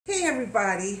Hey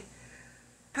everybody,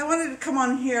 I wanted to come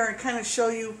on here and kind of show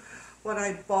you what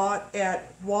I bought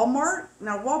at Walmart.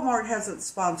 Now Walmart hasn't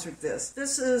sponsored this.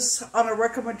 This is on a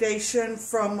recommendation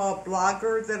from a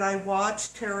blogger that I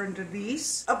watch, Tara and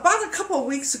Denise. About a couple of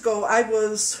weeks ago I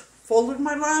was folding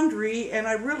my laundry and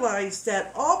I realized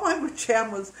that all my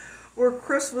pajamas were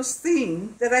Christmas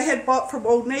themed that I had bought from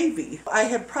Old Navy. I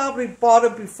had probably bought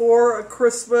them before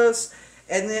Christmas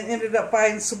and then ended up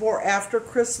buying some more after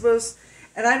Christmas.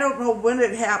 And I don't know when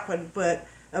it happened, but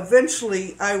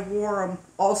eventually I wore them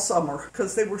all summer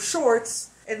because they were shorts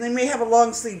and they may have a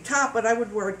long sleeve top, but I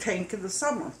would wear a tank in the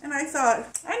summer. And I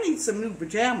thought, I need some new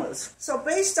pajamas. So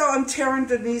based on Tara and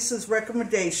Denise's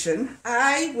recommendation,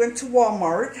 I went to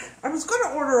Walmart. I was going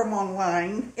to order them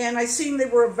online and I seen they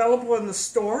were available in the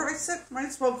store. I said, might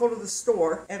as well go to the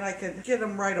store and I could get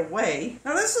them right away.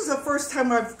 Now this is the first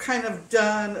time I've kind of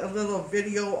done a little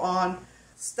video on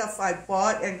stuff I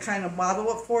bought and kind of model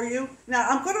it for you. Now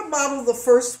I'm going to model the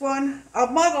first one. I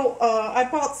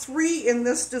bought 3 in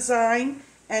this design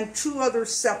and 2 other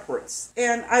separates.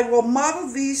 And I will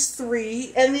model these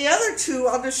 3 and the other 2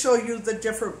 I'll just show you the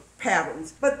different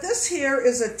patterns. But this here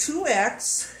is a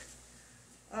 2X.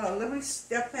 Let me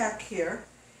step back here.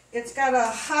 It's got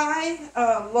a high,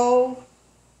 low,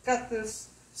 got this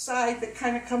side that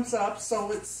kind of comes up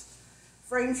so it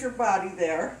frames your body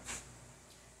there.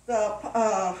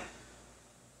 The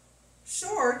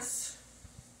shorts,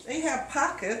 they have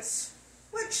pockets,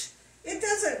 which it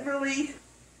doesn't really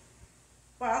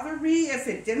bother me if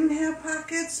it didn't have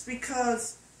pockets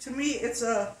because to me it's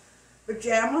a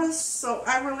pajamas, so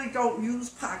I really don't use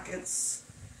pockets.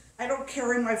 I don't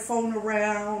carry my phone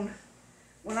around.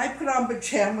 When I put on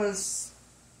pajamas,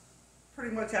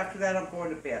 pretty much after that I'm going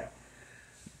to bed.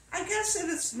 I guess that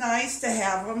it's nice to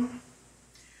have them.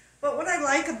 But what I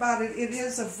like about it, it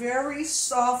is a very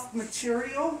soft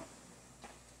material.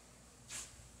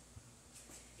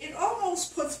 It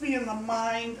almost puts me in the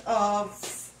mind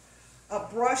of a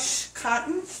brush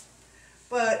cotton,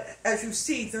 but as you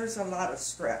see, there's a lot of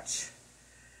stretch.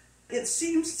 It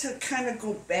seems to kind of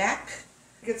go back,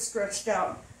 get stretched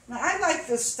out. Now I like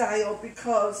this style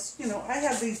because, you know, I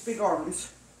have these big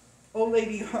arms, old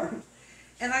lady arms,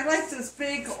 and I like this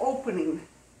big opening.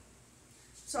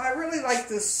 So I really like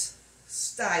this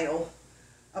style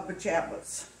of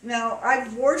pajamas. Now,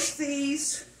 I've washed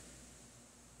these,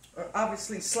 or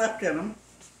obviously slept in them,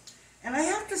 and I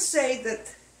have to say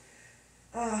that,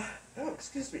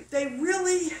 they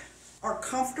really are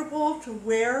comfortable to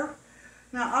wear.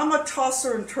 Now, I'm a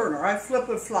tosser and turner. I flip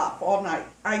and flop all night.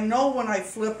 I know when I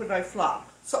flip and I flop.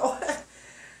 So,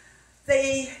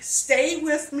 they stay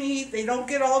with me. They don't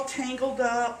get all tangled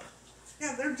up.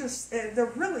 Yeah,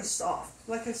 they're really soft,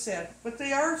 like I said, but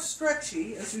they are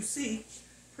stretchy, as you see,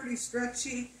 pretty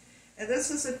stretchy. And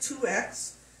this is a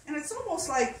 2X, and it's almost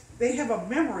like they have a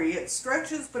memory. It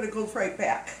stretches, but it goes right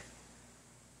back.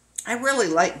 I really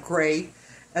like gray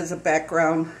as a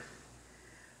background.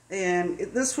 And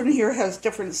this one here has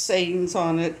different sayings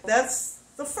on it. That's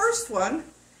the first one.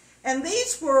 And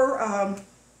these were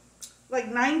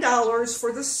like $9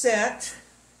 for the set.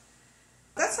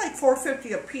 That's like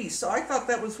 $4.50 a piece, so I thought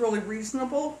that was really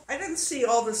reasonable. I didn't see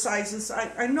all the sizes.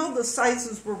 I know the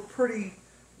sizes were pretty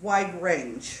wide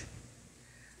range.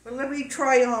 But let me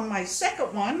try on my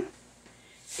second one.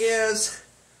 Is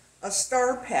a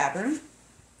star pattern,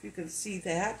 if you can see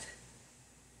that.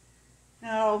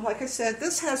 Now, like I said,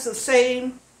 this has the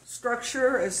same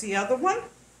structure as the other one.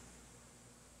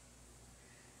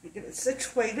 Let me get it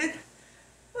situated.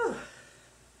 Whew.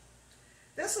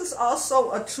 This is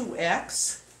also a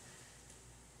 2X,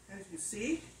 as you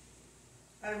see.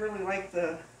 I really like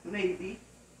the navy.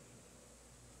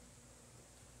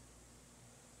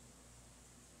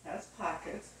 Has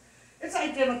pockets. It's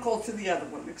identical to the other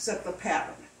one, except the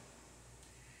pattern.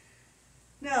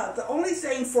 Now, the only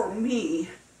thing for me,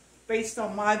 based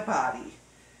on my body,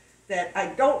 that I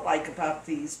don't like about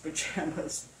these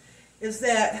pajamas is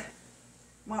that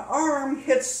my arm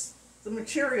hits the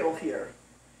material here.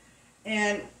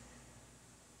 And,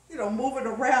 you know, move it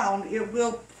around, it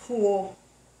will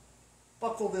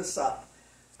buckle this up.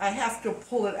 I have to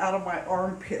pull it out of my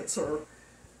armpits or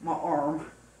my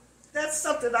arm. That's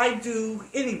something I do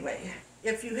anyway.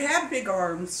 If you have big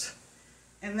arms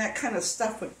and that kind of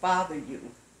stuff would bother you,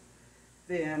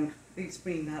 then these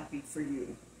may not be for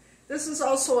you. This is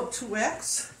also a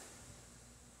 2X.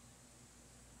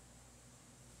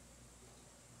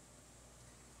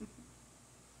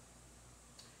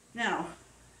 Now,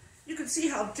 you can see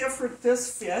how different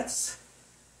this fits.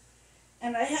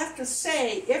 And I have to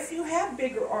say, if you have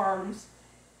bigger arms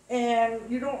and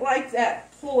you don't like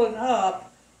that pulling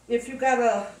up, if you got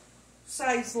a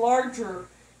size larger,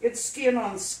 it's skin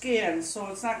on skin, so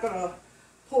it's not going to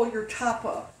pull your top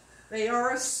up. They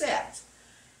are a set.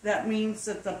 That means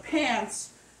that the pants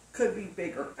could be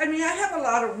bigger. I mean, I have a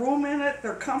lot of room in it.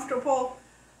 They're comfortable.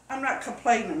 I'm not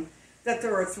complaining that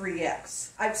they're a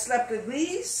 3X. I've slept in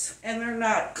these, and they're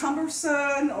not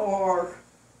cumbersome or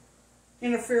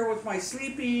interfere with my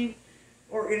sleeping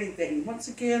or anything. Once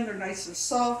again, they're nice and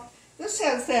soft. This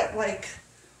has that like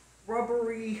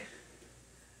rubbery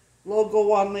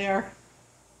logo on there.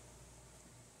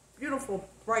 Beautiful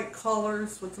bright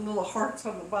colors with the little hearts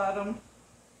on the bottom.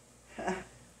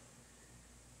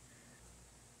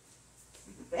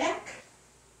 Back.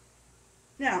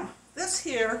 Now, this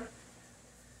here,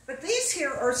 but these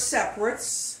here are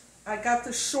separates. I got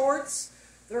the shorts.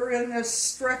 They're in this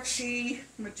stretchy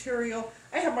material.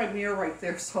 I have my mirror right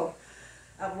there, so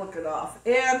I'll look it off.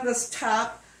 And this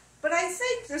top. But I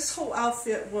think this whole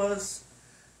outfit was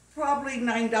probably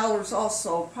 $9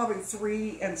 also. Probably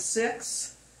 $3 and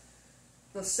 $6.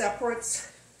 The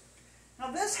separates.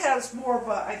 Now this has more of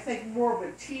a, I think more of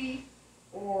a tee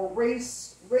or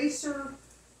racer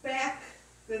back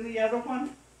than the other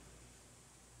one.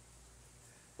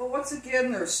 But once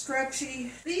again, they're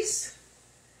stretchy. These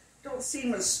don't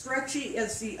seem as stretchy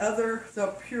as the other,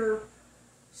 the pure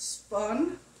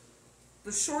spun.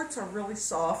 The shorts are really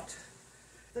soft.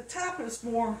 The top is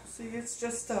more, see, it's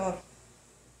just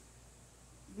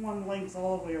one length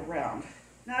all the way around.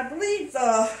 Now I believe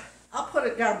I'll put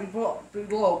it down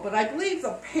below, but I believe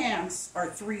the pants are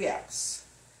 3X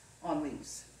on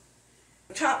these.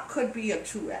 The top could be a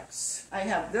 2X. I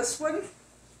have this one.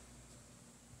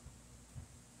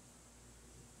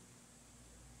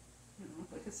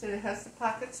 Like I said, it has the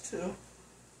pockets too.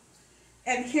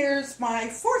 And here's my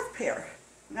fourth pair.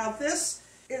 Now this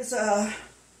is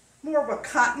more of a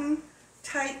cotton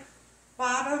type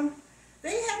bottom.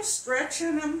 They have stretch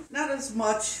in them, not as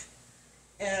much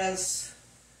as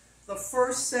the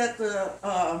first set,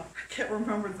 I can't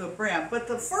remember the brand, but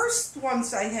the first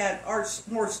ones I had are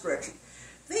more stretchy.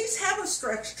 These have a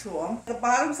stretch to them. The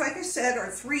bottoms, like I said, are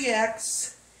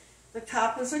 3X. The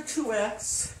top is a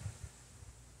 2X.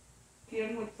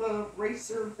 Again, with the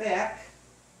racer back,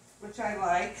 which I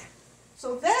like.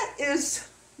 So that is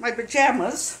my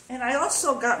pajamas. And I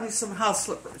also got me some house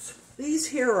slippers. These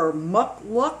here are Muk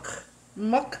Luks.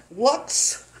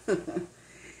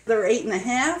 They're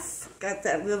 8.5. Got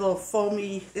that little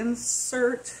foamy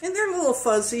insert. And they're a little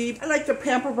fuzzy. I like to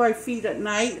pamper my feet at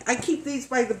night. I keep these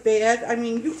by the bed. I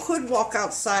mean, you could walk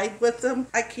outside with them.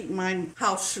 I keep mine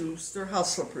house shoes. They're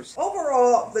house slippers.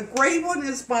 Overall, the gray one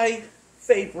is my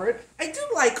favorite. I do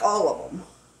like all of them.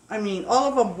 I mean, all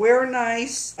of them wear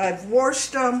nice. I've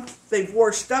washed them. They've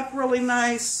washed up really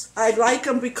nice. I like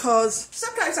them because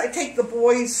sometimes I take the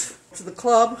boys to the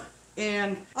club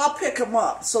and I'll pick them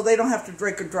up so they don't have to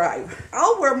drink or drive.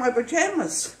 I'll wear my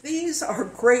pajamas. These are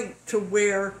great to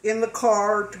wear in the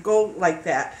car to go like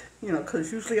that, you know,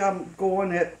 because usually I'm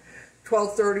going at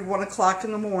 12:30, 1 o'clock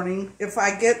in the morning. If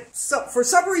I get, for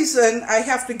some reason, I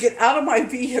have to get out of my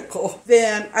vehicle,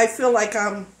 then I feel like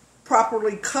I'm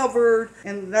properly covered,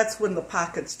 and that's when the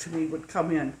pockets to me would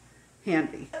come in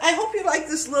handy. I hope you like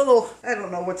this little, I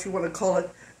don't know what you want to call it,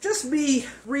 just me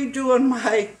redoing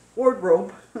my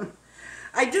wardrobe.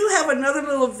 I do have another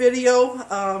little video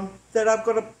that I'm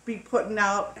going to be putting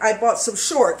out. I bought some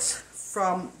shorts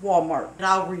from Walmart, and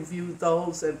I'll review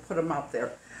those and put them out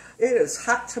there. It is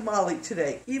hot tamale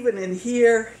today. Even in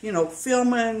here, you know,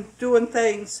 filming, doing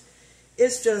things,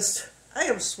 it's just, I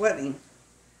am sweating.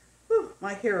 Whew,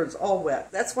 my hair is all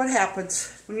wet. That's what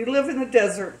happens when you live in the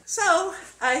desert. So,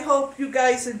 I hope you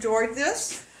guys enjoyed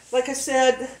this. Like I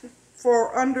said,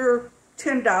 for under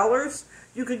 $10,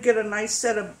 you could get a nice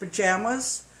set of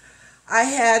pajamas. I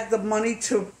had the money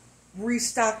to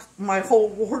restock my whole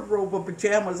wardrobe of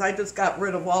pajamas. I just got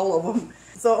rid of all of them.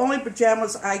 The only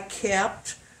pajamas I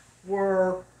kept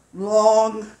were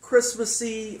long,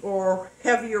 Christmassy, or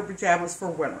heavier pajamas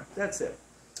for winter. That's it.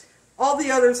 All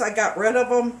the others, I got rid of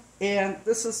them, and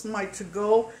this is my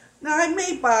to-go. Now, I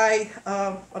may buy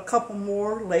a couple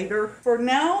more later. For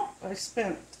now, I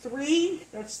spent $3,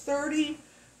 that's 30,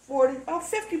 40, about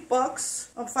 50 bucks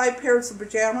on 5 pairs of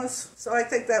pajamas. So I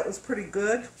think that was pretty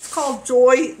good. It's called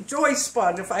Joy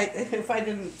Spun, if I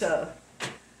didn't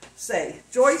say.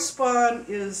 Joy Spun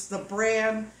is the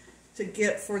brand to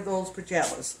get for those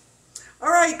pajamas.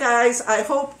 Alright guys, I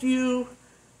hope you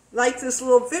like this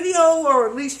little video, or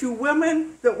at least you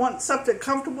women that want something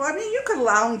comfortable. I mean, you could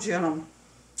lounge in them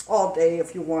all day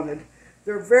if you wanted.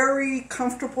 They're very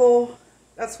comfortable.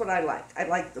 That's what I like. I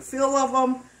like the feel of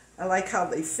them. I like how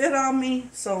they fit on me.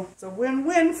 So it's a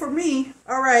win-win for me.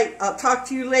 All right, I'll talk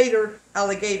to you later,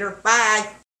 alligator.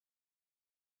 Bye.